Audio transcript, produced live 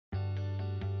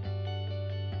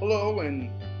Hello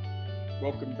and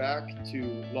welcome back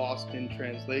to Lost in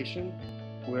Translation,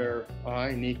 where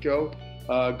I, Nico,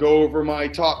 go over my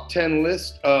top 10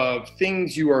 list of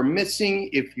things you are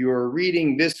missing if you're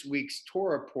reading this week's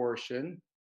Torah portion,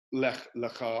 Lech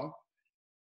Lecha,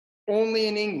 only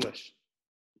in English.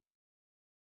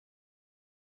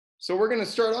 So we're going to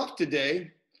start off today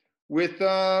with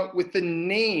the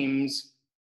names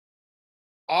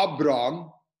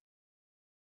Abram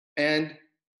and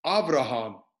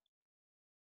Avraham.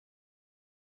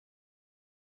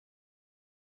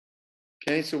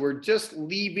 Okay, so we're just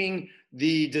leaving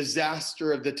the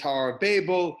disaster of the Tower of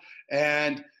Babel,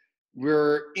 and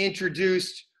we're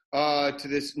introduced to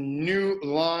this new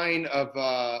line of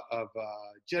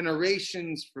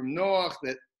generations from Noah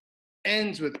that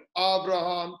ends with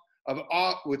Abram,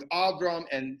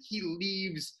 and he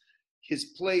leaves his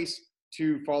place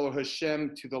to follow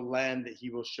Hashem to the land that he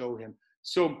will show him.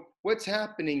 So what's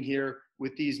happening here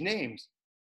with these names?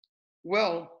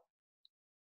 Well,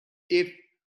 if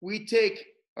we take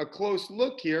a close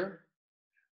look here,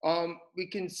 we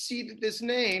can see that this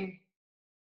name,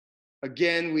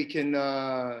 again, we can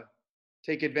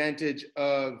take advantage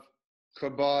of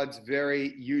Chabad's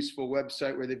very useful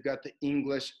website where they've got the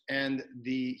English and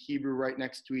the Hebrew right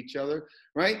next to each other,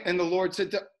 right? And the Lord said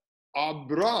to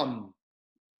Abram,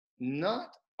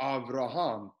 not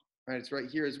Avraham, right? It's right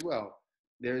here as well.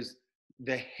 There's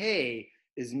the hey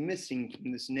is missing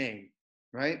from this name,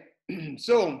 right?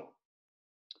 So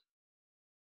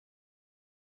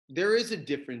there is a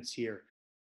difference here.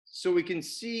 So we can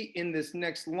see in this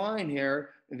next line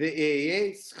here,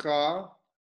 ve'eyescha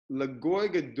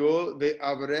lagoy gadol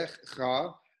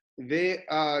ve'avrecha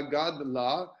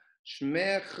ve'agadla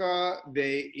shmecha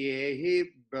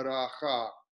ve'yehi baracha,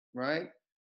 right?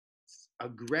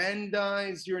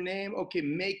 Aggrandize your name. Okay,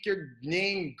 make your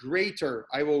name greater.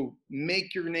 I will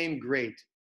make your name great,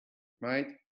 right?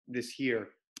 This here,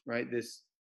 right? This,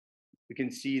 you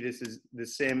can see this is the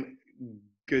same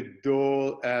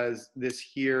Gadol as this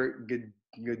here,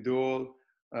 Gadol,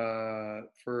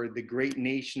 for the great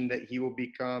nation that he will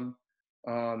become.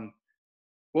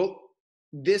 Well,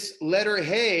 this letter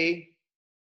Hey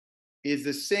is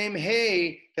the same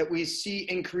Hey that we see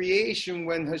in creation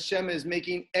when Hashem is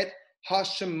making Et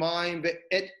Hashemayim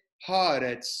ve'et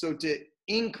Haaretz. So to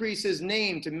increase his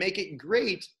name, to make it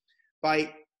great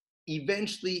by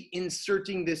eventually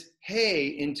inserting this Hey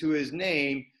into his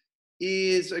name,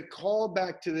 is a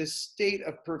callback to this state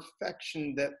of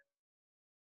perfection that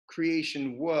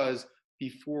creation was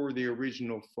before the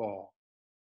original fall.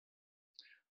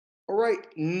 All right,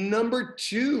 number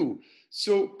 2.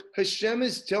 So Hashem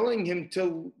is telling him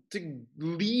to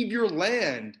leave your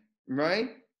land,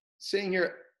 right? Saying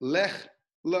here, Lech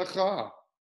Lecha.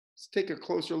 Let's take a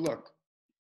closer look.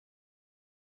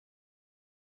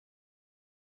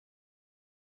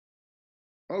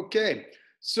 Okay.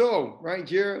 So, right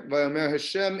here, Vayomer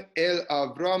Hashem el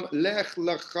Avram, Lech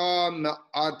Lecha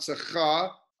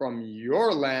ma'artzecha, from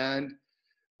your land,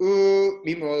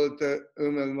 mimoldecha,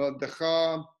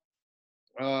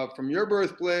 from your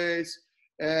birthplace,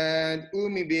 and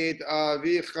mibeit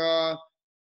avicha,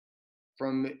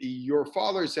 from your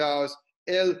father's house,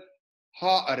 el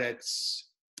haaretz,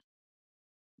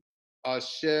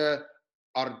 asher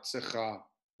artzecha,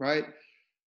 right?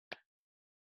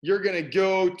 You're going to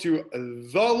go to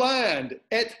the land,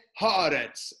 et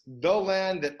haaretz, the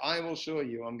land that I will show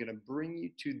you. I'm going to bring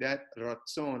you to that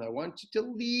ratzon. I want you to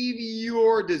leave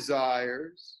your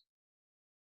desires,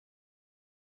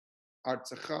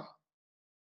 artzecha,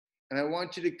 and I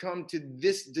want you to come to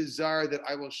this desire that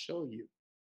I will show you,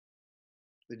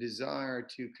 the desire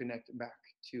to connect back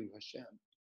to Hashem.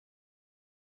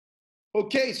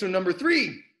 Okay, so number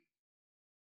 3.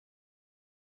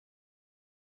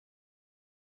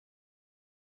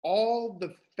 All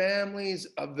the families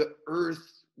of the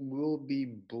earth will be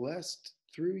blessed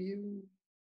through you.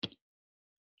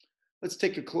 Let's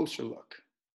take a closer look.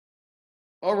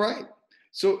 All right.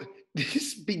 So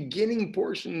this beginning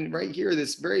portion right here,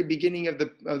 this very beginning of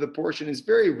the portion is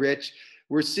very rich.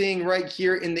 We're seeing right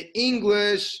here in the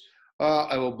English,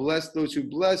 I will bless those who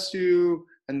bless you,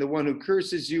 and the one who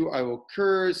curses you, I will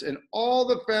curse, and all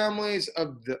the families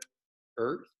of the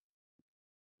earth,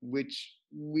 which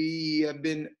we have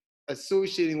been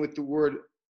associating with the word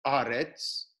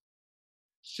aretz,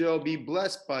 shall be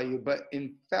blessed by you. But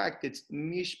in fact, it's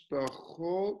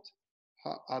mishpachot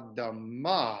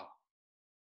ha'adamah.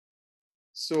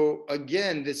 So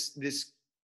again, this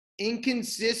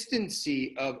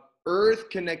inconsistency of earth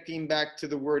connecting back to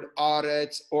the word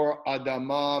aretz or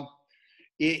adamah,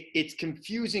 it's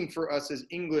confusing for us as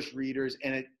English readers,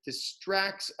 and it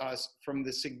distracts us from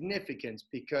the significance,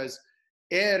 because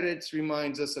Eretz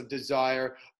reminds us of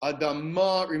desire.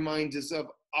 Adama reminds us of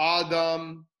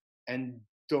Adam and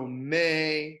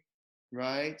Domeh,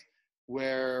 right?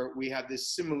 Where we have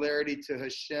this similarity to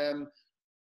Hashem,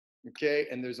 okay?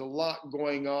 And there's a lot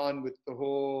going on with the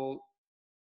whole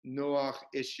Noach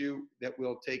issue that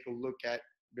we'll take a look at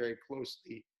very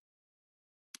closely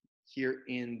here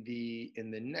in the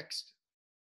next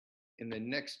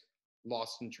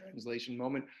lost in translation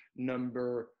moment,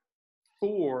 number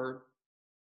 4.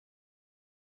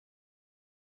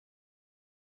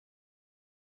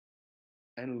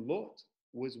 And Lot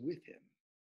was with him.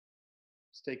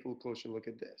 Let's take a little closer look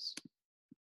at this.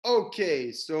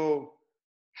 Okay, so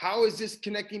how is this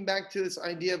connecting back to this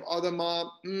idea of Adamah?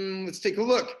 Let's take a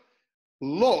look.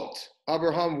 Lot,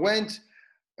 Abraham went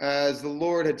as the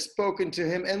Lord had spoken to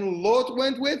him, and Lot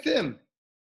went with him.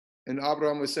 And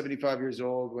Abram was 75 years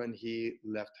old when he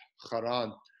left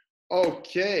Haran.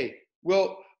 Okay,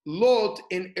 well, Lot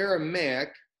in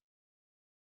Aramaic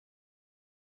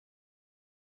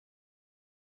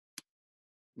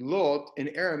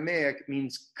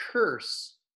means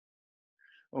curse.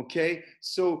 Okay,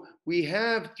 so we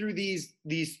have through these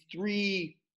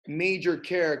 3 major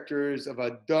characters of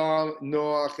Adam,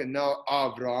 Noach, and now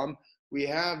Abram, we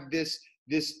have this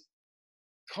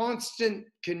constant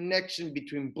connection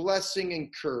between blessing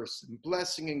and curse, and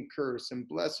blessing and curse, and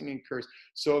blessing and curse.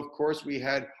 So of course we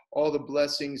had all the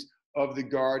blessings of the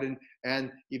garden, and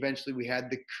eventually we had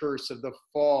the curse of the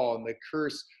fall and the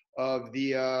curse of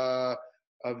the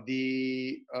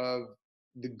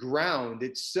ground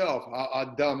itself.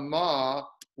 Adamah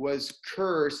was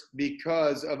cursed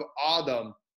because of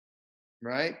Adam,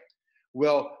 right?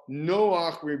 Well,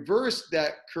 Noach reversed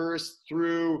that curse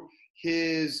through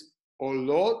his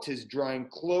olot, his drawing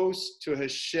close to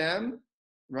Hashem,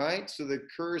 right? So the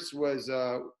curse was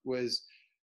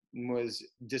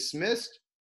dismissed,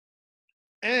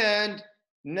 and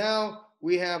now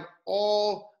we have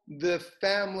all the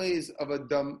families of the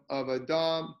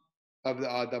Adamah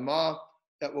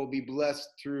that will be blessed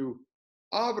through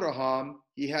Abraham.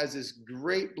 He has this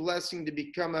great blessing to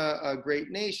become a great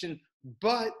nation,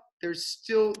 but there's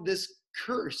still this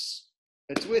curse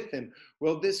that's with him.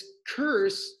 Well, this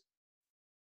curse,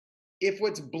 if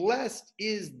what's blessed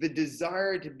is the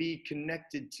desire to be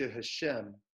connected to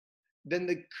Hashem, then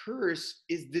the curse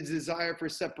is the desire for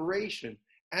separation.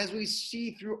 As we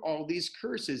see through all these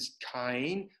curses,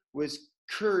 Cain was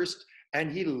cursed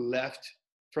and he left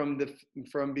from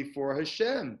before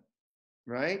Hashem,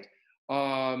 right?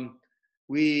 Adam,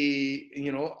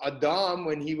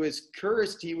 when he was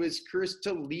cursed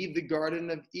to leave the Garden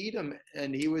of Eden,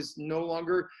 and he was no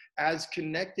longer as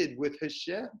connected with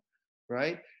Hashem,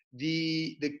 right?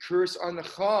 The curse on the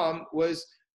Ham was,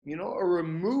 a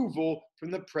removal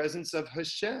from the presence of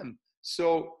Hashem.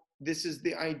 So this is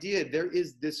the idea. There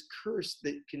is this curse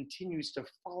that continues to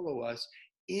follow us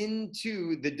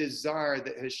into the desire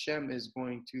that Hashem is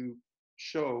going to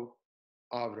show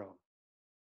Abram.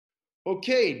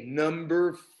 Okay,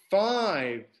 number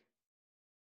 5.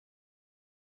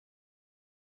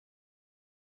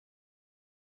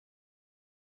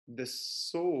 The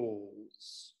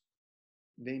souls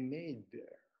they made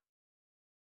there.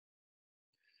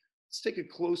 Let's take a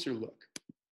closer look.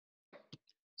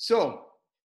 So,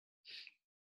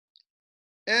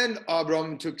 and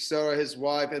Abram took Sarah his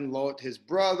wife and Lot his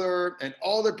brother and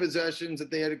all their possessions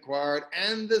that they had acquired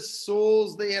and the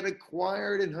souls they had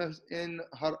acquired in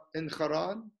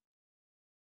Haran.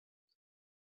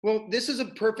 Well, this is a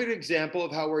perfect example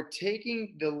of how we're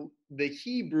taking the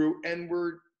Hebrew and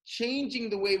we're changing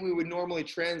the way we would normally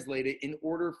translate it in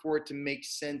order for it to make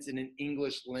sense in an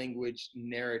English language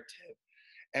narrative.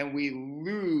 And we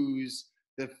lose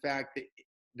the fact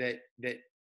that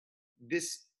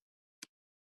this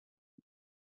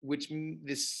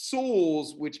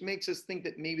souls, which makes us think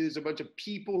that maybe there's a bunch of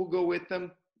people who go with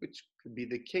them, which could be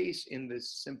the case in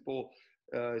this simple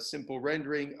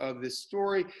rendering of this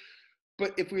story.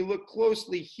 But if we look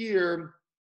closely here,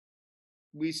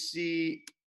 we see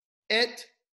et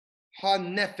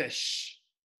ha-nefesh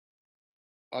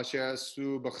asher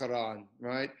asu b'Haran,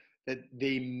 right? That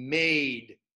they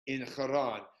made in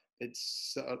Haran,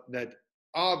 that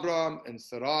Abram and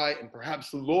Sarai and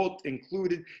perhaps Lot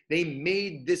included, they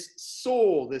made this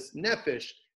soul, this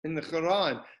nefesh in the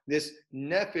Haran, this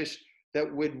nefesh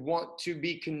that would want to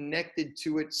be connected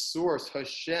to its source,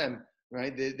 Hashem,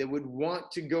 right? They would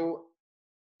want to go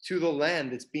to the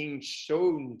land that's being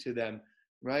shown to them,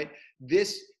 right?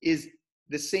 This is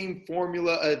the same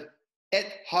formula of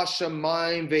et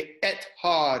hashamayim ve'et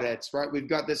haaretz, right? We've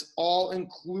got this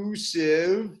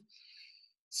all-inclusive,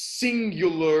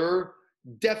 singular,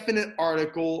 definite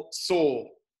article,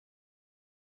 soul.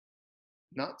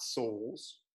 not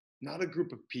souls, not a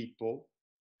group of people.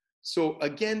 So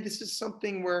again, this is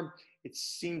something where it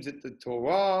seems that the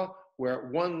Torah, where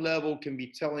at one level can be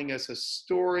telling us a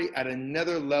story, at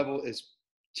another level is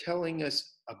telling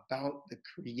us about the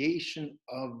creation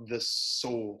of the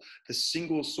soul, the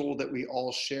single soul that we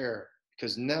all share.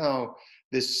 Because now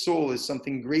this soul is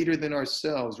something greater than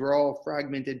ourselves. We're all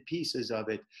fragmented pieces of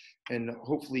it. And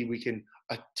hopefully we can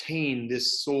attain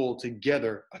this soul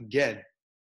together again.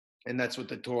 And that's what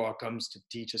the Torah comes to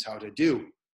teach us how to do.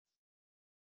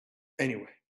 Anyway,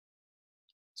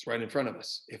 it's right in front of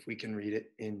us if we can read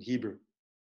it in Hebrew.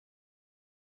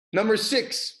 Number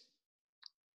 6,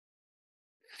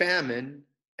 famine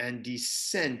and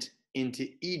descent into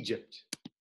Egypt.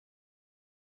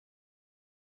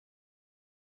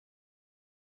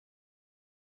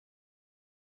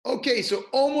 Okay, so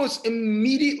almost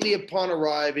immediately upon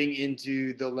arriving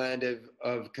into the land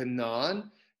of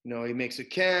Canaan, he makes a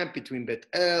camp between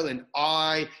Bethel and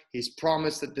Ai. He's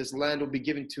promised that this land will be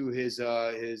given to his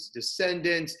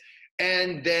descendants.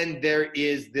 And then there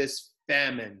is this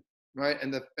famine, right?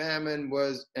 And the famine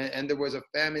was, and there was a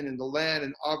famine in the land,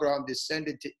 and Abram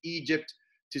descended to Egypt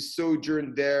to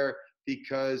sojourn there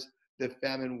because the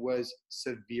famine was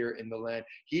severe in the land.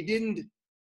 He didn't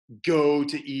go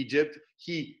to Egypt.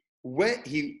 He went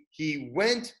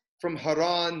from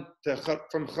Haran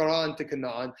to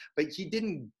Canaan, but he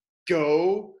didn't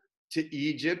go to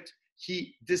Egypt.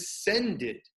 He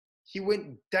descended. He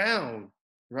went down,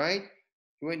 right?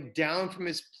 He went down from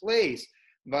his place.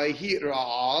 Vayhi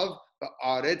Ra'av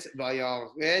ba'aretz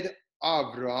vayared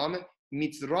Abram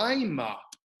Mitzrayma.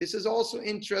 This is also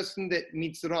interesting that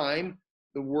Mitzrayim,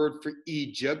 the word for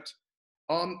Egypt,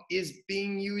 is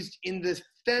being used in the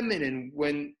feminine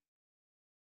when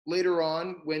later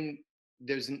on, when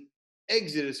there's an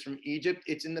exodus from Egypt,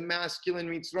 it's in the masculine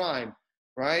Mitzrayim,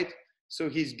 right? So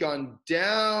he's gone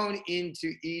down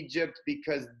into Egypt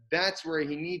because that's where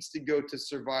he needs to go to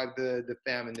survive the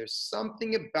famine. There's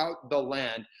something about the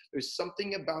land. There's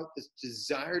something about this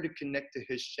desire to connect to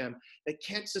Hashem that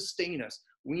can't sustain us.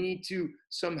 We need to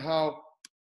somehow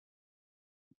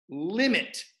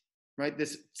limit, right?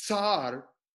 This tsar,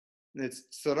 this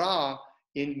tzara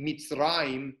in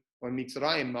Mitzrayim or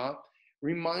Mitzrayimah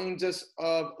reminds us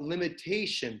of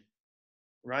limitation,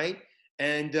 right?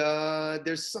 And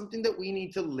there's something that we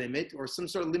need to limit, or some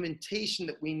sort of limitation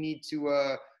that we need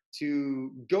to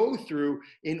go through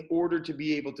in order to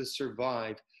be able to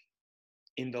survive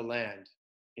in the land,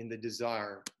 in the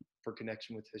desire for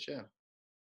connection with Hashem.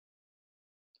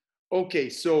 Okay,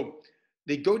 so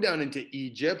they go down into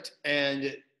Egypt,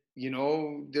 and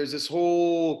there's this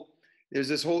whole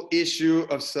issue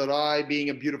of Sarai being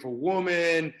a beautiful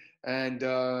woman, and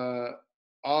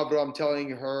Abram telling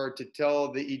her to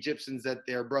tell the Egyptians that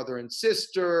they're brother and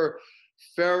sister.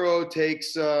 Pharaoh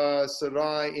takes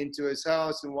Sarai into his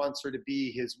house and wants her to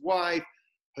be his wife.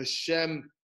 Hashem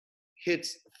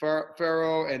hits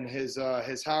Pharaoh and his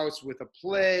house with a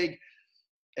plague,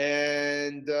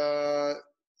 and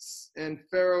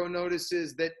Pharaoh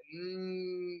notices that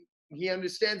he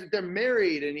understands that they're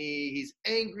married, and he's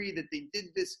angry that they did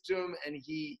this to him, and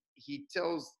he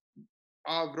tells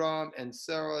Abram and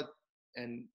Sarah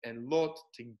and Lot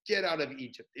to get out of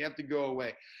Egypt. They have to go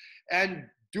away. And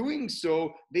doing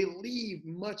so, they leave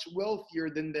much wealthier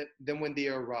than when they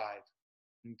arrive.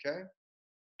 Okay?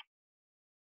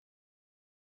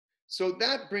 So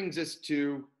that brings us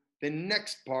to the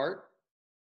next part.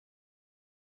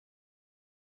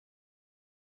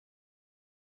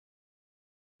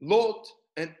 Lot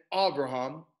and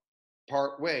Abraham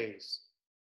part ways.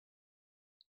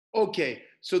 Okay,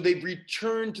 so they've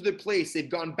returned to the place. They've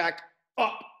gone back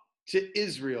up to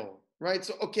Israel, right?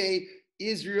 So, okay,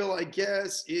 Israel, I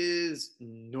guess, is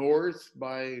north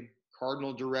by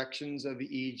cardinal directions of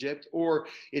Egypt, or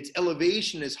its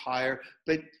elevation is higher.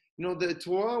 But, the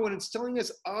Torah, when it's telling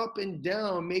us up and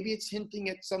down, maybe it's hinting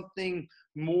at something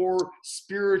more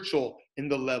spiritual in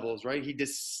the levels, right? He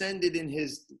descended in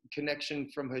his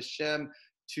connection from Hashem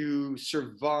to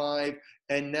survive,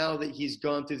 and now that he's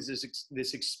gone through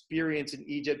this experience in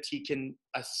Egypt, he can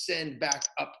ascend back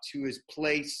up to his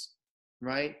place,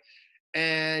 right?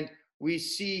 And we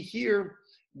see here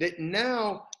that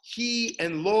now he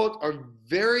and Lot are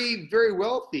very, very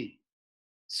wealthy.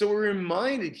 So we're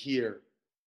reminded here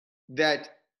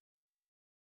that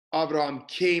Abraham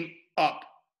came up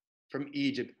from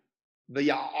Egypt.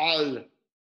 V'ya'al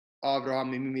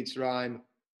Abraham Mitzrayim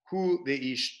hu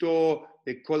ve'ishto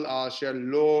ve'kol asher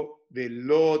lo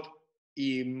ve'lot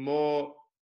imo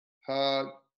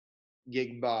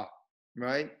ha'gegba.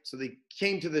 Right? So they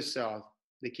came to the south.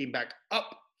 They came back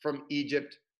up from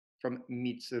Egypt from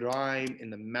Mitzrayim in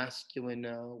the masculine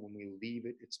now. When we leave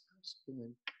it, it's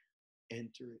masculine.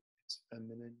 Enter it, it's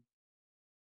feminine.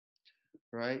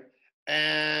 Right?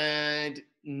 And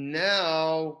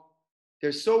now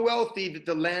they're so wealthy that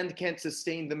the land can't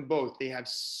sustain them both. They have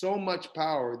so much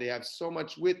power, they have so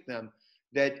much with them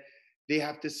that they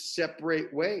have to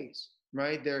separate ways,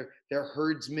 right? Their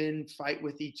herdsmen fight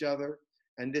with each other.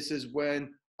 And this is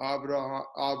when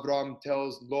Abram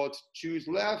tells Lot, choose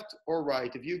left or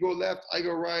right. If you go left, I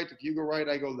go right. If you go right,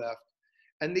 I go left.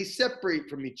 And they separate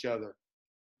from each other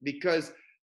because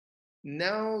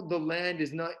now the land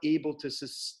is not able to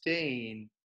sustain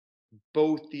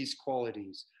both these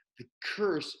qualities. The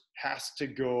curse has to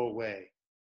go away.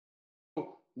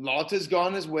 Lot has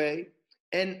gone his way,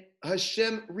 and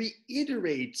Hashem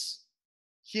reiterates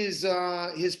his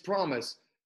promise.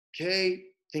 Okay,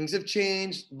 things have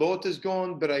changed. Lot is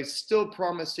gone, but I'm still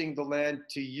promising the land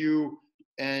to you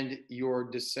and your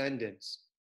descendants.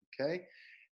 Okay.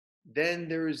 Then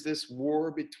there is this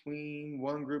war between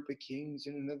one group of kings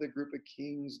and another group of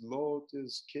kings. Lot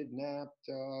is kidnapped.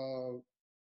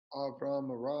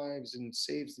 Abram arrives and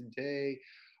saves the day.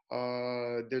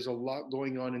 There's a lot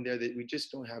going on in there that we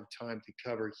just don't have time to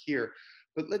cover here.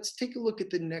 But let's take a look at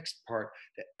the next part.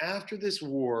 That after this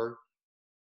war,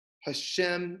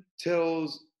 Hashem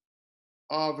tells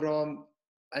Abram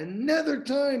another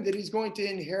time that he's going to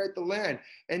inherit the land.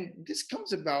 And this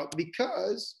comes about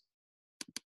because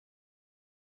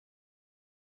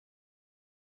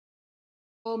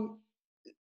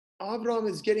Abram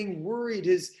is getting worried.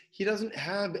 He doesn't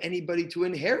have anybody to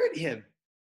inherit him.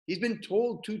 He's been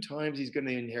told 2 times he's going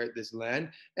to inherit this land,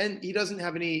 and he doesn't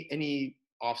have any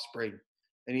offspring.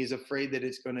 And he's afraid that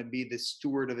it's going to be the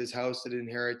steward of his house that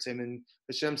inherits him. And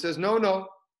Hashem says, no, no.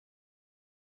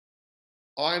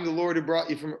 I'm the Lord who brought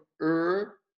you from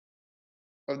Ur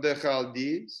of the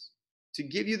Chaldees to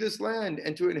give you this land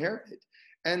and to inherit it.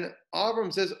 And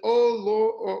Abram says,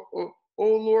 oh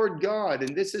Lord God.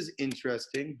 And this is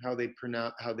interesting how they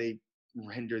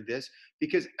render this,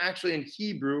 because actually in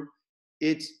Hebrew,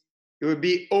 it would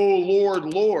be, oh Lord,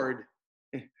 Lord,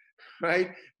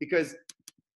 right? Because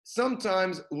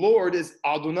sometimes Lord is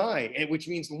Adonai, which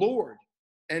means Lord.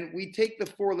 And we take the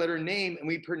 4-letter name and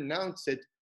we pronounce it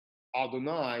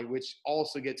Adonai, which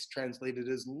also gets translated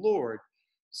as Lord.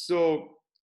 So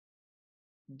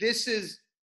this is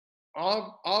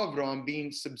Avram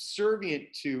being subservient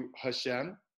to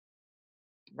Hashem,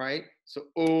 right? So,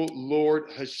 oh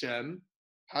Lord Hashem,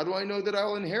 how do I know that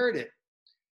I'll inherit it?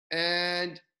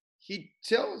 And he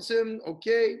tells him,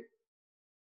 okay,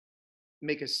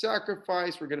 make a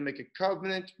sacrifice. We're going to make a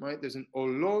covenant, right? There's an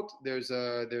olot. There's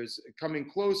a coming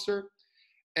closer.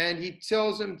 And he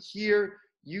tells him here,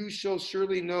 you shall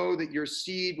surely know that your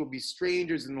seed will be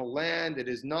strangers in a land that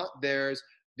is not theirs.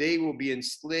 They will be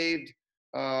enslaved.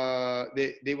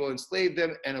 They will enslave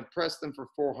them and oppress them for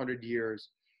 400 years.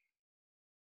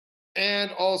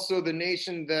 And also the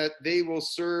nation that they will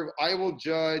serve, I will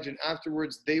judge, and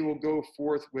afterwards they will go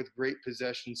forth with great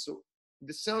possessions. So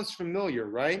this sounds familiar,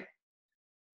 right?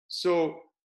 So,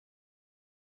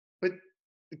 but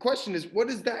the question is, what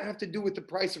does that have to do with the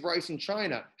price of rice in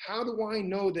China? How do I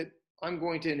know that I'm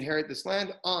going to inherit this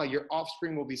land? Your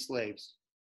offspring will be slaves.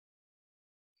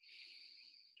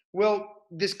 Well,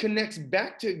 this connects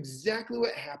back to exactly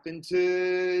what happened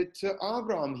to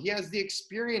Abram. He has the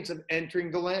experience of entering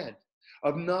the land,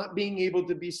 of not being able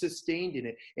to be sustained in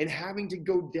it, and having to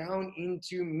go down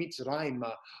into Mitzrayim,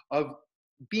 of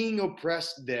being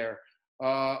oppressed there,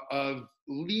 of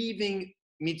leaving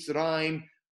Mitzrayim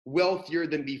wealthier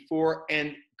than before,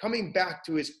 and coming back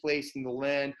to his place in the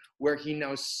land where he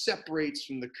now separates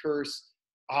from the curse.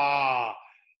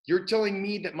 You're telling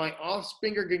me that my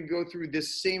offspring are going to go through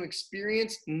this same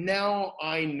experience? Now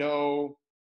I know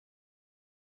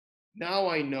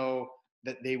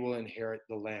that they will inherit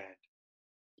the land.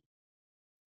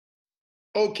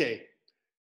 Okay,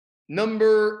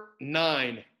 number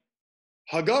 9,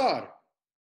 Hagar.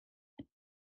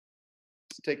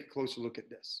 Let's take a closer look at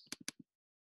this.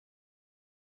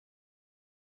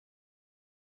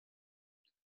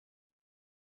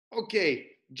 Okay,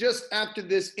 just after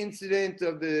this incident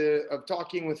of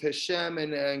talking with Hashem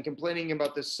and complaining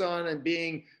about the son and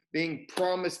being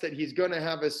promised that he's going to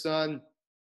have a son,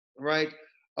 right?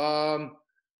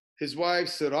 His wife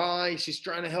Sarai, she's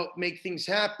trying to help make things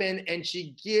happen, and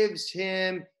she gives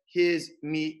him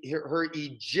her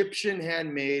Egyptian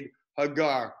handmaid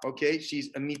Hagar. Okay, she's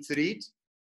a Mitzrit.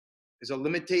 There's a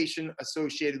limitation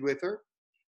associated with her,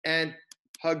 and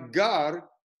Hagar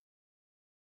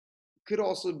could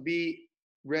also be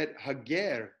read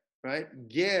Hager, right?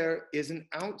 Ger is an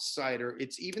outsider.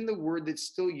 It's even the word that's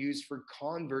still used for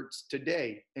converts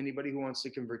today. Anybody who wants to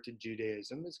convert to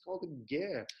Judaism is called a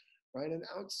ger, right? An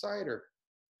outsider.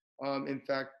 In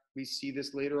fact, we see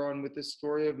this later on with the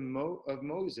story of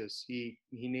Moses. He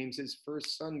names his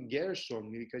first son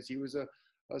Gershom because he was a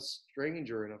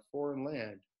stranger in a foreign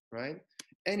land, right?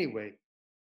 Anyway,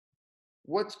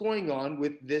 what's going on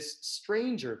with this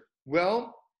stranger?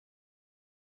 Well,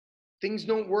 things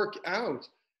don't work out.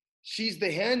 She's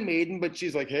the handmaiden, but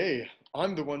she's like, hey,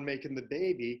 I'm the one making the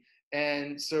baby.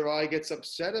 And Sarai gets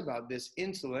upset about this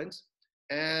insolence,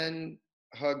 and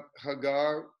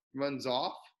Hagar runs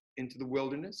off into the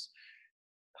wilderness.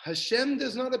 Hashem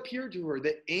does not appear to her.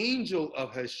 The angel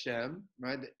of Hashem,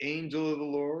 right? The angel of the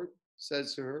Lord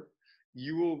says to her,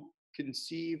 you will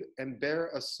conceive and bear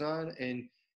a son, and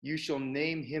you shall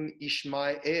name him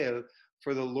Ishmael,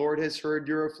 for the Lord has heard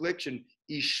your affliction.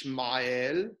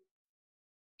 Ishmael,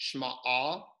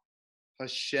 Shma'ah,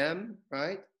 Hashem,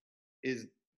 right, is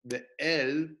the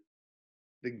El,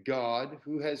 the God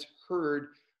who has heard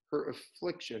her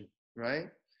affliction, right?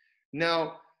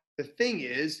 Now, the thing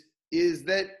is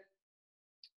that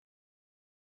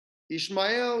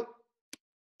Ishmael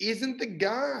isn't the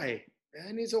guy,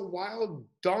 and he's a wild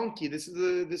donkey. This is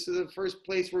the first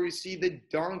place where we see the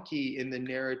donkey in the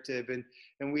narrative,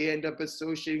 and we end up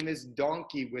associating this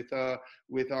donkey with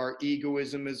our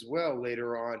egoism as well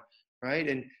later on, right?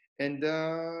 And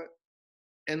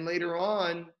later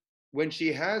on, when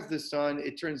she has the son,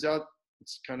 it turns out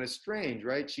it's kind of strange,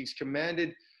 right? She's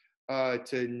commanded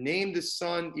to name the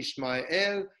son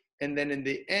Ishmael, and then in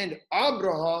the end,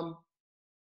 Abram,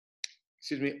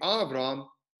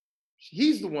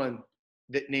 he's the one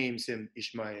that names him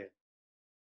Ishmael.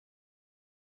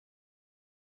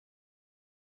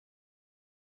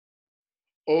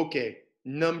 Okay,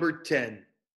 number 10.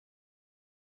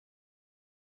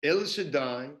 El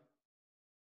Shaddai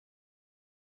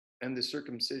and the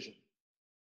circumcision.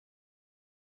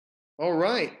 All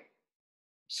right,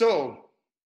 so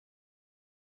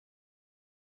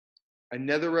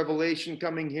another revelation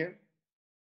coming here,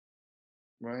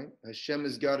 right? Hashem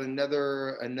has got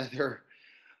another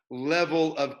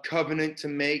level of covenant to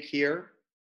make here.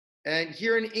 And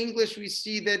here in English, we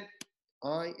see that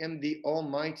I am the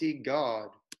Almighty God.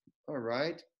 All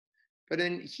right. But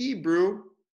in Hebrew,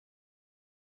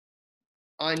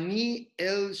 Ani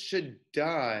El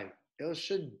Shaddai. El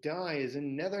Shaddai is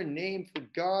another name for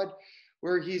God,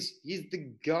 where he's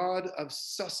the God of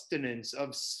sustenance,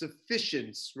 of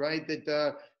sufficiency, right?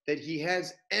 That he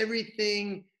has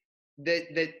everything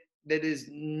that is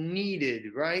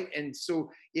needed, right? And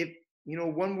so if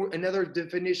another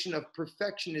definition of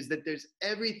perfection is that there's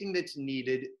everything that's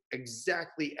needed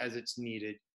exactly as it's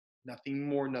needed, nothing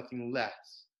more, nothing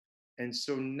less. And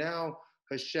so now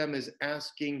Hashem is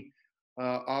asking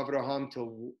Abraham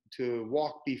to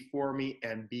walk before me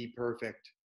and be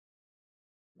perfect,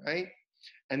 right?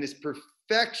 And this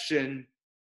perfection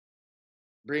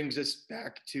brings us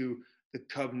back to the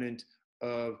covenant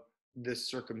of the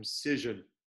circumcision,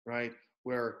 right?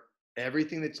 Where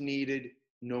everything that's needed,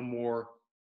 no more,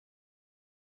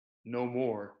 no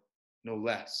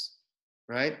less,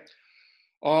 right?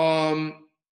 And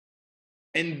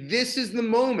this is the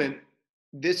moment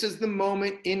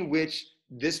in which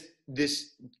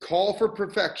this call for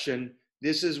perfection,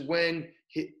 this is when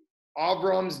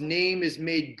Abram's name is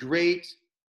made great,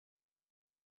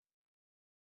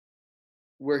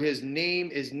 where his name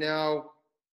is now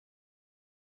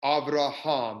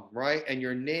Avraham, right? And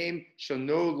your name shall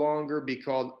no longer be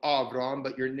called Abram,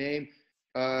 but your name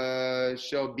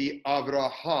shall be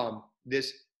Avraham.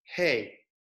 This Hey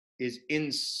is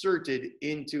inserted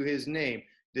into his name.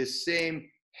 The same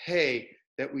Hey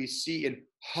that we see in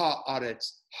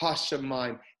Haaretz,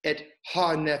 Hashemayim, et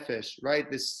Ha-Nefesh, right?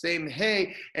 The same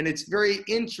Hey. And it's very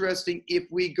interesting if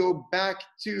we go back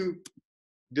to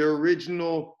the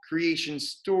original creation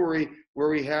story where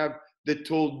we have the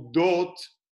Toldot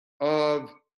of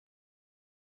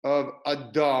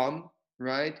Adam,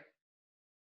 right?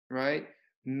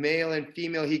 Male and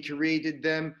female, he created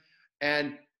them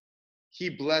and he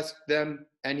blessed them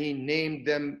and he named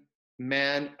them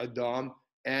man, Adam,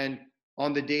 and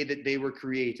on the day that they were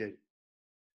created.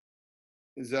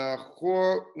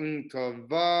 Zachor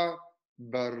unkava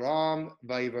baram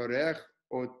vayvarech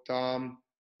otam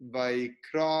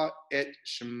vayikra et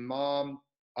shemam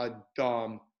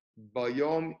Adam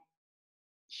bayom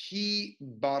he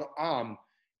baram.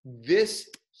 This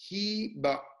he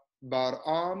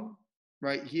baram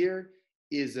right here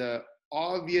is a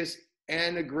obvious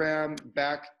anagram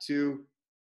back to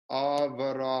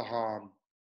Avraham.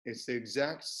 It's the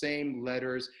exact same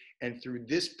letters, and through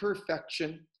this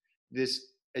perfection,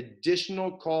 this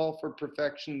additional call for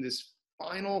perfection, this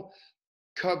final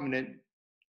covenant,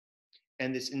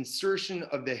 and this insertion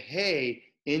of the Hey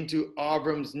into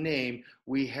Abram's name,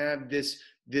 we have this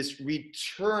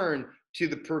return to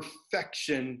the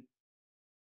perfection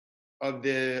of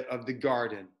the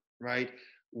garden, right?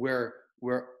 Where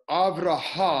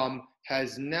Avraham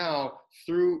has now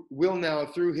through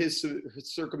his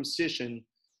circumcision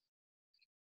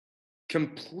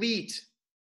complete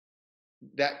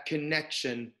that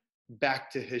connection back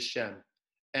to Hashem,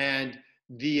 and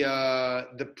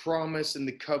the promise and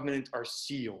the covenant are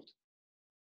sealed,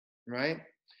 right?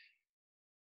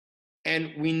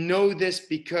 And we know this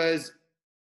because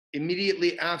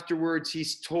immediately afterwards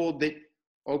he's told that,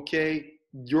 okay,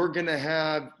 you're gonna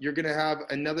have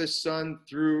another son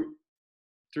through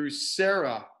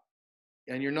Sarah,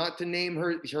 and you're not to name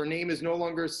her name is no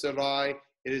longer Sarai,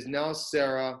 it is now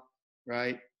Sarah,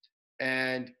 right?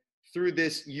 And through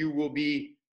this you will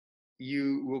be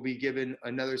given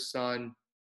another son,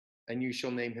 and you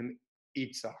shall name him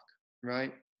Yitzhak,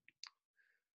 right?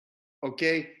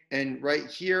 Okay, and right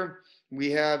here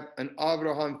we have an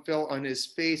Avraham fell on his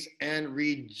face and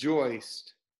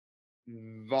rejoiced.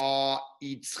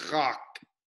 Va-Yitzchak,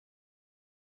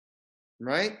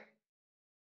 right?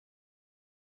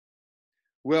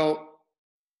 Well,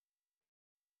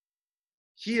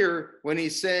 here when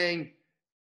he's saying,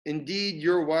 indeed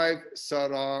your wife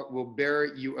Sarah will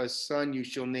bear you a son, you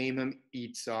shall name him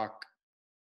Yitzhak.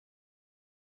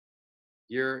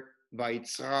 Here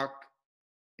Va-Yitzchak,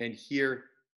 and here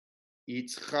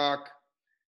Yitzchak.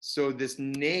 So this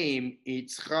name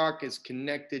Yitzchak is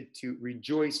connected to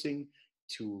rejoicing,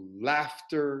 to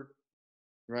laughter,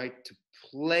 right? To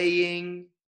playing,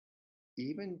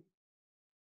 even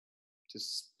to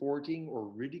sporting or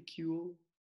ridicule,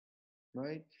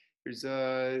 right? There's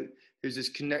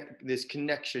this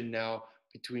connection now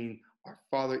between our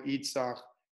father Yitzhak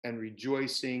and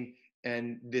rejoicing,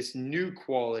 and this new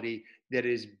quality that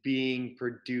is being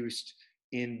produced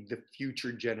in the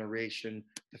future generation,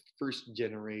 the first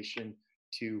generation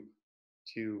to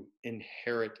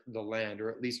inherit the land, or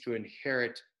at least to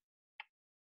inherit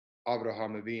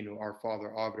Avraham Avinu, our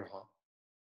father Avraham.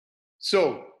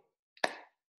 So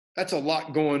that's a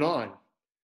lot going on.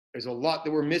 There's a lot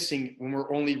that we're missing when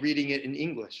we're only reading it in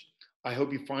English. I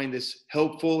hope you find this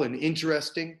helpful and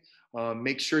interesting.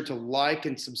 Make sure to like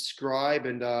and subscribe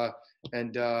and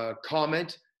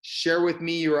comment. Share with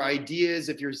me your ideas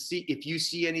if you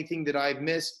see anything that I've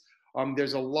missed.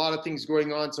 There's a lot of things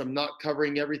going on, so I'm not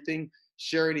covering everything.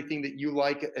 Share anything that you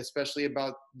like, especially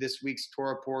about this week's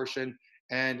Torah portion,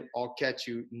 and I'll catch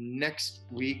you next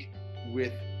week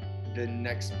with the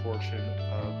next portion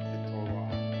of the Torah,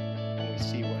 and we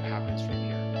see what happens from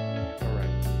here. All right.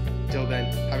 Until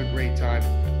then, have a great time.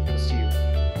 We'll see you.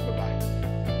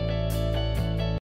 Bye-bye.